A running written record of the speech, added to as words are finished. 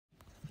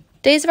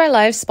Days of Our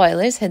Lives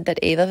spoilers hint that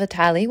Ava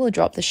Vitali will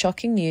drop the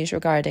shocking news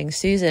regarding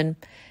Susan.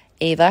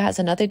 Ava has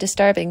another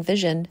disturbing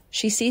vision.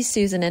 She sees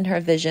Susan in her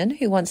vision,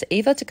 who wants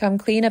Ava to come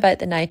clean about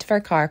the night of her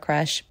car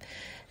crash.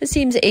 It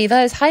seems Ava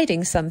is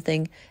hiding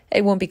something.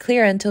 It won't be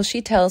clear until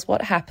she tells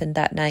what happened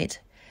that night.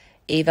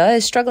 Ava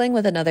is struggling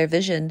with another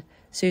vision.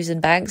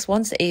 Susan Banks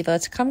wants Ava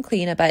to come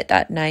clean about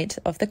that night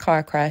of the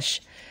car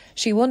crash.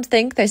 She won't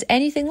think there's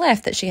anything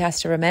left that she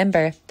has to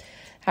remember.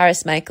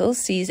 Harris Michaels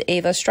sees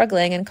Ava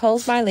struggling and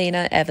calls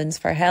Marlena Evans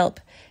for help.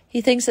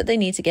 He thinks that they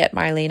need to get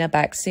Marlena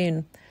back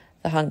soon.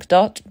 The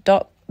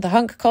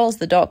hunk calls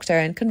the doctor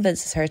and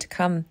convinces her to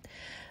come.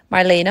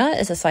 Marlena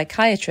is a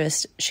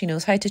psychiatrist. She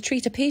knows how to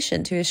treat a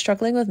patient who is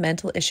struggling with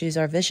mental issues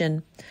or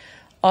vision.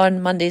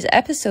 On Monday's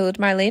episode,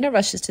 Marlena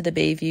rushes to the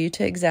Bayview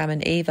to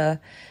examine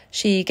Ava.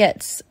 She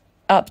gets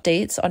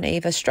updates on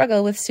Ava's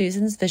struggle with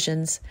Susan's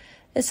visions.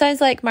 It sounds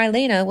like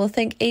Marlena will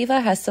think Ava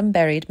has some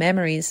buried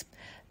memories.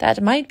 That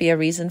might be a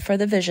reason for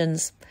the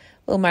visions.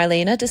 Will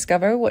Marlena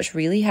discover what's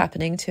really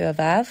happening to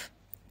Ava?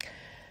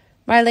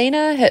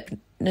 Marlena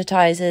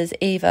hypnotizes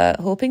Ava,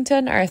 hoping to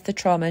unearth the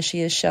trauma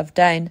she has shoved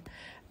down.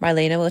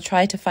 Marlena will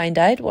try to find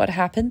out what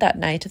happened that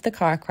night of the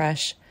car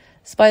crash.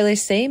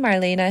 Spoilers say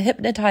Marlena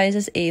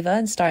hypnotizes Ava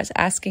and starts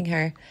asking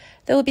her.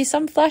 There will be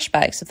some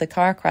flashbacks of the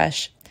car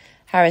crash.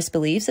 Harris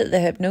believes that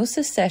the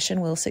hypnosis session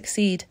will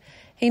succeed.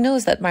 He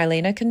knows that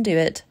Marlena can do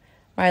it.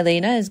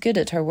 Marlena is good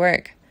at her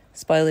work.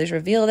 Spoilers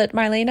reveal that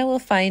Marlena will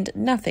find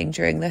nothing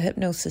during the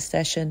hypnosis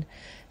session.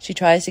 She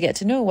tries to get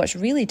to know what's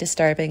really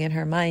disturbing in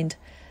her mind.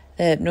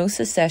 The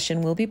hypnosis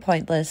session will be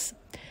pointless.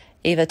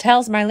 Ava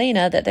tells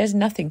Marlena that there's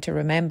nothing to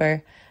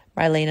remember.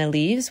 Marlena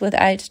leaves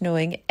without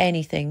knowing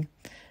anything.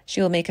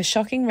 She will make a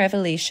shocking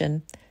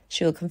revelation.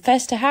 She will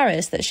confess to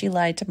Harris that she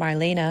lied to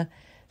Marlena.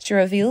 She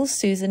reveals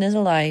Susan is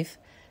alive.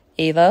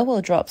 Ava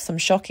will drop some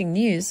shocking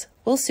news.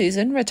 Will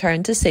Susan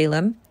return to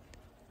Salem?